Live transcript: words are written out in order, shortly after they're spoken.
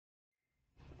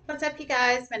What's up, you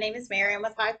guys? My name is Mary. I'm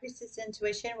with High Priestess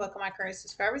Intuition. Welcome, my current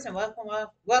subscribers, and welcome,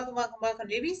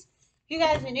 newbies. If you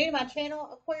guys are new to my channel,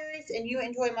 Aquarius, and you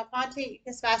enjoy my content, you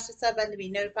can smash the sub button to be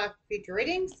notified for future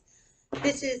readings.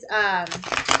 This is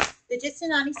the Just In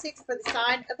 96 for the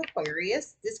sign of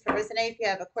Aquarius. This can resonate if you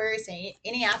have Aquarius in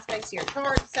any aspects of your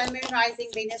chart, Sun, Moon,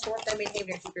 Rising, Venus, or Sun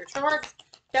behavior of your charts.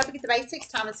 Don't forget the basics.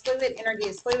 Time is fluid. Energy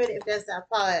is fluid. If it does not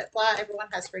apply, everyone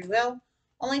has free will.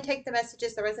 Only take the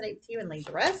messages that resonate with you and leave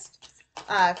the rest.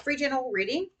 Free general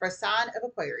reading for a sign of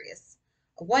Aquarius.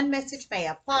 One message may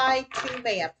apply, two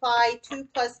may apply, two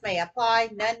plus may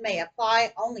apply, none may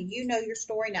apply. Only you know your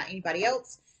story, not anybody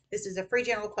else. This is a free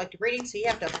general collective reading, so you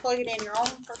have to plug it in your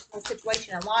own personal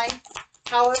situation in life.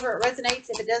 However it resonates,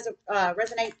 if it doesn't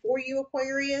resonate for you,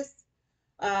 Aquarius,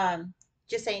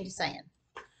 just saying.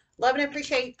 Love and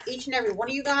appreciate each and every one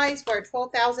of you guys. We're at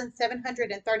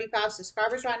 12,735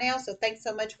 subscribers right now, so thanks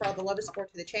so much for all the love and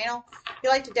support to the channel. If you'd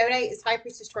like to donate, it's High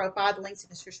Priestess 205. The link's in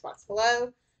the description box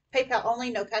below. PayPal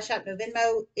only, no Cash App, no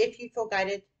Venmo, if you feel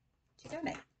guided to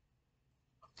donate.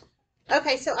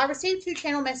 Okay, so I received two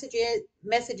channel messages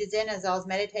in as I was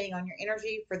meditating on your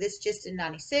energy for this Just In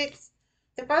 96.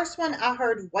 The first one, I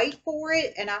heard wait for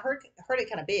it, and I heard it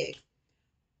kind of big.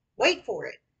 Wait for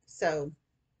it. So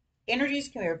energies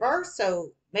can be reversed.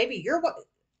 So maybe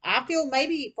I feel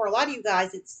maybe for a lot of you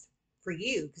guys, it's for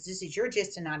you because this is your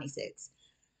Just In 96.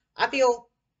 I feel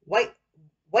wait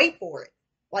for it.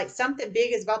 Like something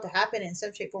big is about to happen in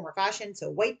some shape, form, or fashion.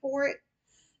 So wait for it.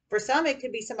 For some, it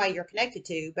could be somebody you're connected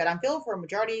to, but I'm feeling for a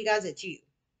majority of you guys, it's you.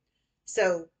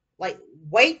 So like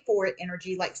wait for it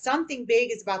energy, like something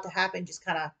big is about to happen. Just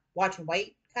kind of watch and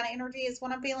wait kind of energy is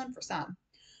what I'm feeling for some.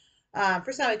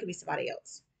 For some, it could be somebody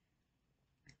else.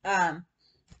 And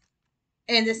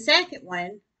the second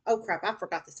one, oh crap, I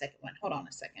forgot the second one. Hold on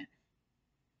a second.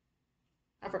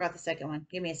 I forgot the second one.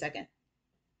 Give me a second.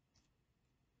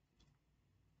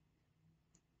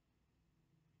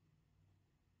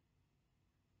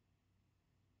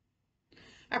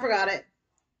 I forgot it.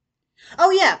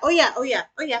 Oh yeah.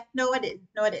 No, I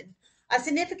didn't. A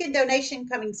significant donation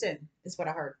coming soon is what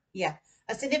I heard. Yeah.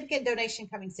 A significant donation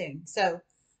coming soon. So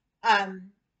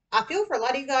I feel for a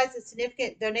lot of you guys, a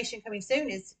significant donation coming soon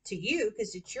is to you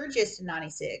because it's your Just In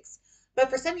 96. But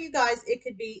for some of you guys, it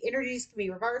could be energies can be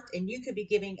reversed and you could be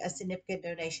giving a significant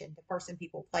donation to person,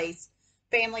 people, place,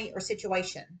 family, or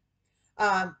situation.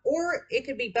 Or it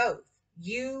could be both.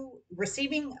 You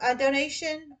receiving a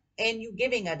donation and you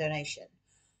giving a donation.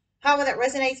 However that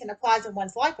resonates and applies in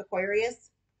one's life, Aquarius.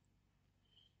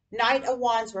 Knight of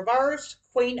Wands reversed,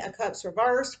 Queen of Cups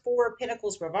reversed, Four of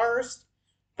Pentacles reversed,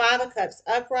 Five of Cups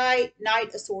upright,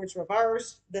 Knight of Swords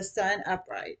reversed, the Sun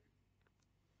upright.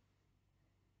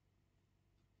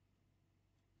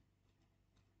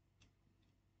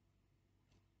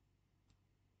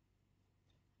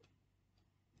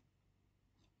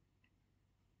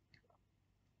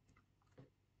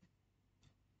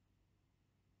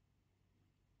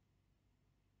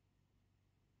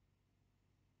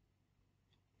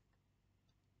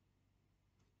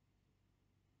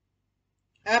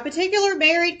 A particular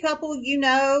married couple you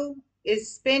know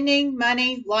is spending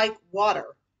money like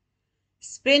water.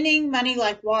 Spending money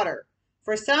like water.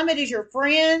 For some, it is your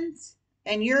friends,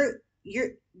 and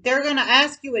they're going to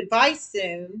ask you advice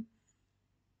soon.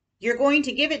 You're going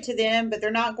to give it to them, but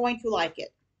they're not going to like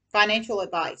it. Financial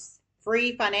advice,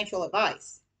 free financial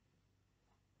advice.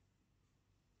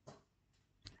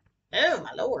 Oh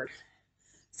my lord!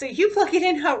 So you plug it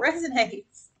in how it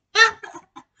resonates.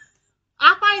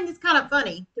 I find this kind of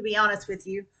funny, to be honest with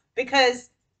you,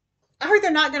 because I heard they're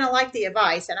not going to like the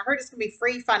advice, and I heard it's going to be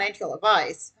free financial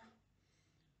advice,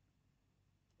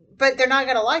 but they're not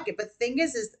going to like it. But the thing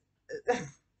is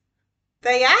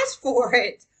they asked for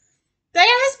it. They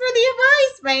asked for the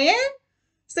advice, man.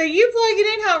 So you plug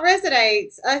it in how it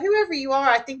resonates. Whoever you are,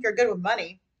 I think you're good with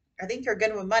money. I think you're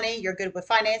good with money. You're good with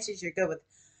finances. You're good with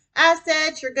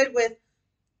assets.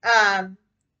 Um,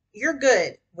 you're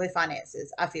good with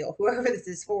finances. I feel whoever this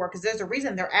is for, because there's a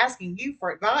reason they're asking you for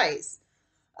advice.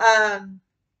 Heard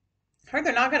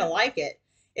they're not going to like it.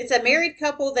 It's a married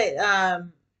couple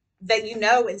that you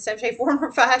know in some shape, form,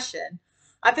 or fashion.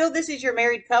 I feel this is your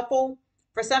married couple.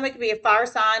 For some, it could be a fire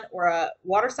sign or a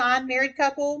water sign married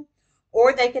couple,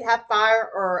 or they could have fire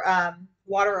or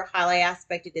water highly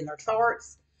aspected in their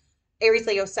charts. Aries,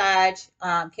 Leo, Sag,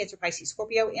 Cancer, Pisces,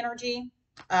 Scorpio energy.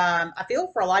 I feel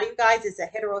for a lot of you guys, it's a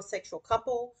heterosexual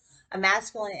couple, a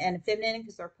masculine and a feminine,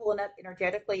 because they're pulling up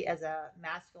energetically as a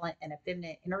masculine and a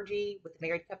feminine energy with the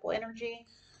married couple energy.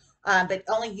 But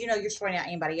only you know your story, not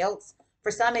anybody else. For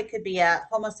some, it could be a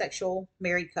homosexual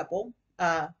married couple,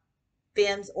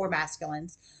 femmes or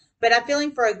masculines. But I'm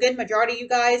feeling for a good majority of you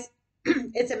guys,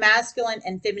 it's a masculine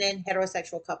and feminine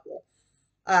heterosexual couple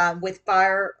with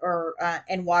fire or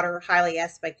and water highly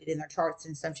aspected in their charts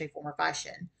in some shape, form, or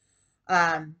fashion.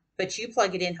 But you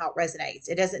plug it in how it resonates.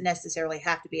 It doesn't necessarily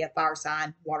have to be a fire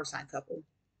sign, water sign couple.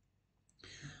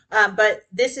 But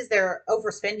this is their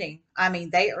overspending. I mean,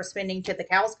 they are spending till the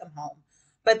cows come home.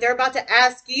 But they're about to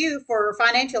ask you for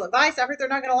financial advice. I heard they're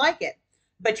not going to like it.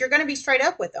 But you're going to be straight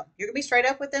up with them. You're going to be straight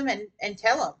up with them and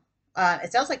tell them.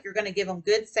 It sounds like you're going to give them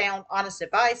good, sound, honest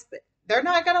advice, but they're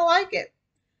not going to like it.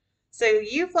 So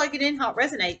you plug it in how it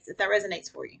resonates, if that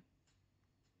resonates for you.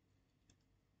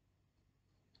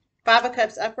 Five of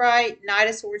Cups upright, Knight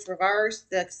of Swords reversed,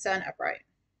 the Sun upright.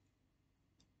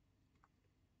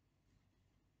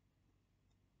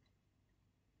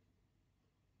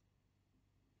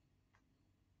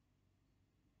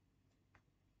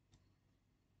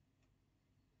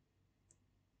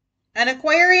 An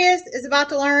Aquarius is about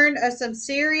to learn of some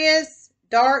serious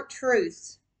dark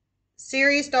truths.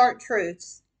 Serious dark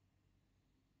truths.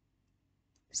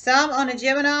 Some on a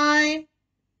Gemini,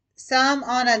 some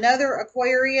on another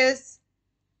Aquarius,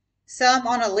 some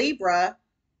on a Libra,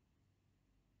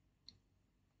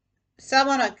 some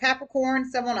on a Capricorn,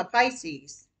 some on a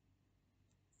Pisces.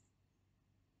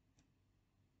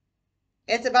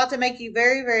 It's about to make you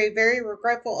very, very, very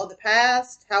regretful of the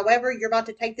past. However, you're about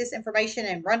to take this information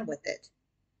and run with it.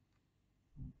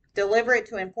 Deliver it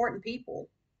to important people.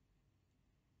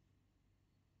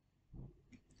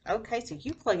 Okay, so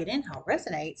you plug it in how it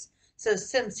resonates. So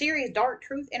some serious dark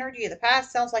truth energy of the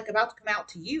past sounds like about to come out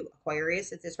to you,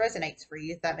 Aquarius, if this resonates for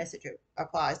you, if that message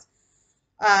applies.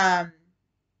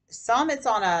 Some it's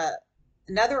on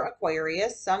another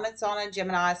Aquarius, some it's on a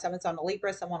Gemini, some it's on a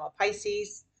Libra, some on a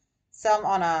Pisces, some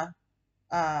on a,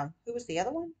 who was the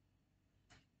other one?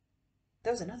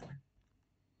 There was another one.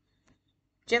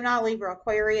 Gemini, Libra,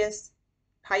 Aquarius,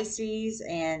 Pisces,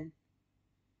 and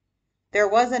there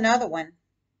was another one.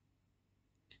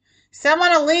 Some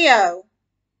on a Leo.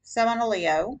 Some on a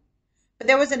Leo. But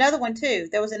there was another one too.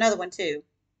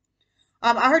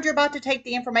 I heard you're about to take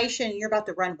the information and you're about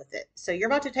to run with it. So you're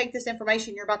about to take this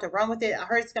information, you're about to run with it. I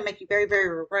heard it's going to make you very, very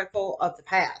regretful of the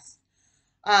past.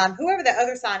 Whoever the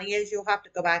other sign is, you'll have to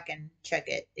go back and check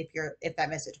it if that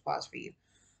message applies for you.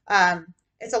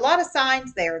 It's a lot of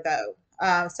signs there though.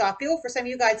 So I feel for some of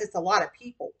you guys, it's a lot of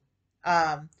people.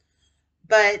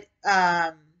 But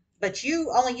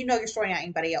you know your story, not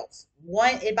anybody else.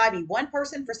 It might be one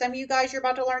person. For some of you guys, you're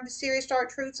about to learn the serious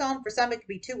dark truths on. For some, it could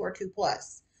be 2 or 2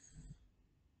 plus.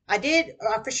 I did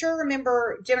for sure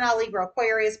remember Gemini, Libra,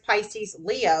 Aquarius, Pisces,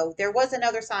 Leo. There was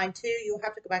another sign too. You'll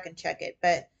have to go back and check it.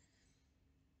 But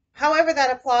however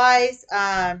that applies,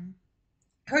 I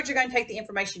heard you're going to take the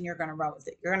information. You're going to run with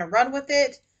it. You're going to run with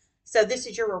it. So this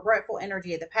is your regretful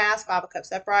energy of the past. 5 of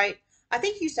Cups upright. I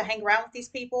think you used to hang around with these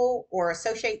people or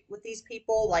associate with these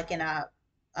people like in a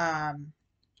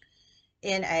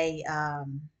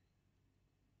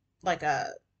like a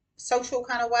social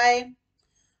kind of way.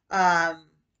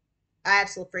 I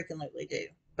absolutely freaking do.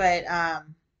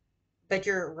 But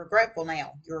you're regretful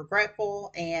now. You're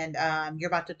regretful and you're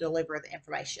about to deliver the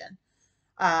information.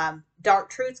 Dark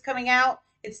truths coming out.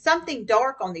 It's something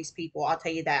dark on these people. I'll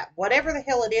tell you that. Whatever the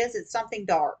hell it is, it's something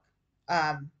dark.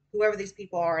 Whoever these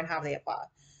people are and how they apply.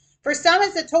 For some,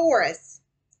 it's a Taurus.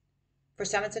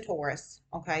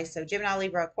 Okay, so Gemini,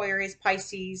 Libra, Aquarius,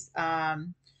 Pisces,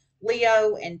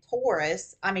 Leo, and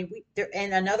Taurus. I mean,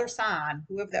 and another sign,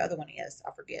 whoever the other one is,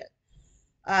 I forget.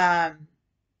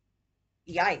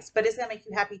 Yikes! But it's gonna make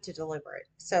you happy to deliver it.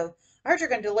 So I heard you're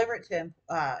gonna deliver it to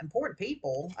important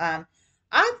people.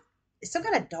 It's some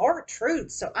kind of dark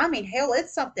truth. So I mean, hell,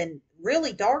 it's something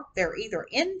really dark they're either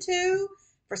into.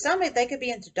 For some, they could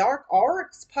be into dark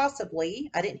arts,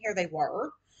 possibly. I didn't hear they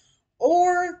were.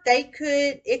 Or it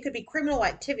could be criminal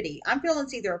activity. I'm feeling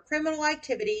it's either a criminal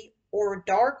activity or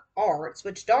dark arts,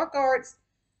 which dark arts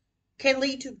can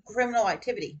lead to criminal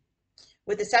activity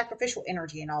with the sacrificial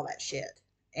energy and all that shit.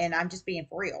 And I'm just being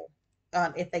for real.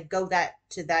 If they go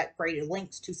to that great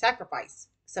lengths to sacrifice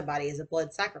somebody as a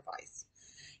blood sacrifice.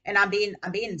 And I'm being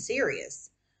serious.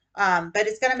 But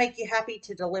it's going to make you happy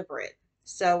to deliver it.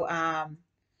 So,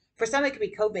 for some, it could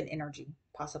be COVID energy,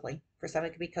 possibly. For some, it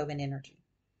could be COVID energy.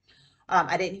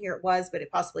 I didn't hear it was, but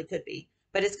it possibly could be.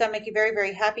 But it's going to make you very,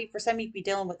 very happy. For some, you could be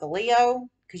dealing with the Leo,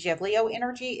 because you have Leo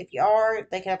energy. If you are,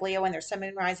 they can have Leo in their Sun,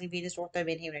 Moon, Rising, Venus, North Node,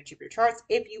 Midheaven, and Jupiter charts,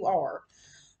 if you are.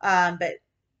 But,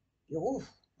 let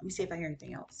me see if I hear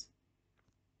anything else.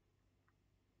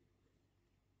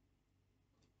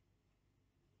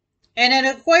 And an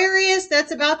Aquarius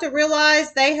that's about to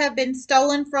realize they have been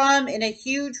stolen from in a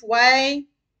huge way.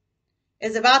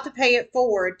 is about to pay it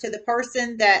forward to the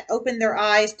person that opened their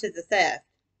eyes to the theft.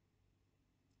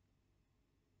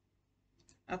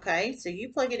 Okay, so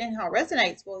you plug it in how it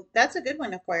resonates. Well, that's a good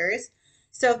one, Aquarius.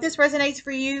 So if this resonates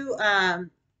for you,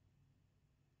 um,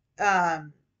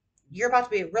 you're about to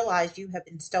be realized you have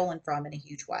been stolen from in a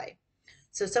huge way.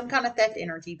 So some kind of theft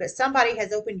energy, but somebody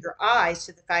has opened your eyes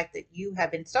to the fact that you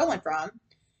have been stolen from.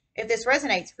 If this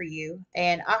resonates for you,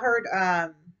 and I heard,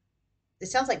 it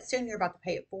sounds like soon you're about to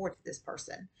pay it forward to this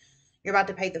person. You're about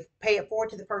to pay it forward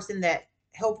to the person that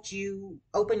helped you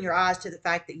open your eyes to the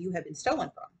fact that you have been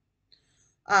stolen from.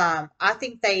 I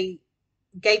think they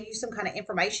gave you some kind of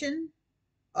information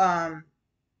um,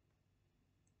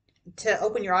 to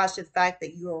open your eyes to the fact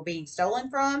that you are being stolen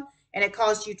from, and it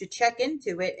caused you to check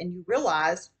into it, and you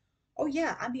realize, oh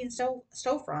yeah, I'm being stole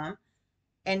from,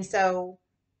 and so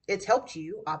it's helped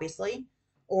you obviously,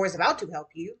 or is about to help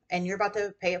you, and you're about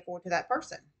to pay it forward to that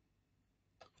person.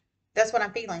 That's what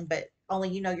I'm feeling, but only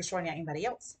you know you're sorting out anybody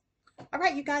else. All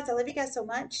right, you guys, I love you guys so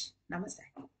much. Namaste.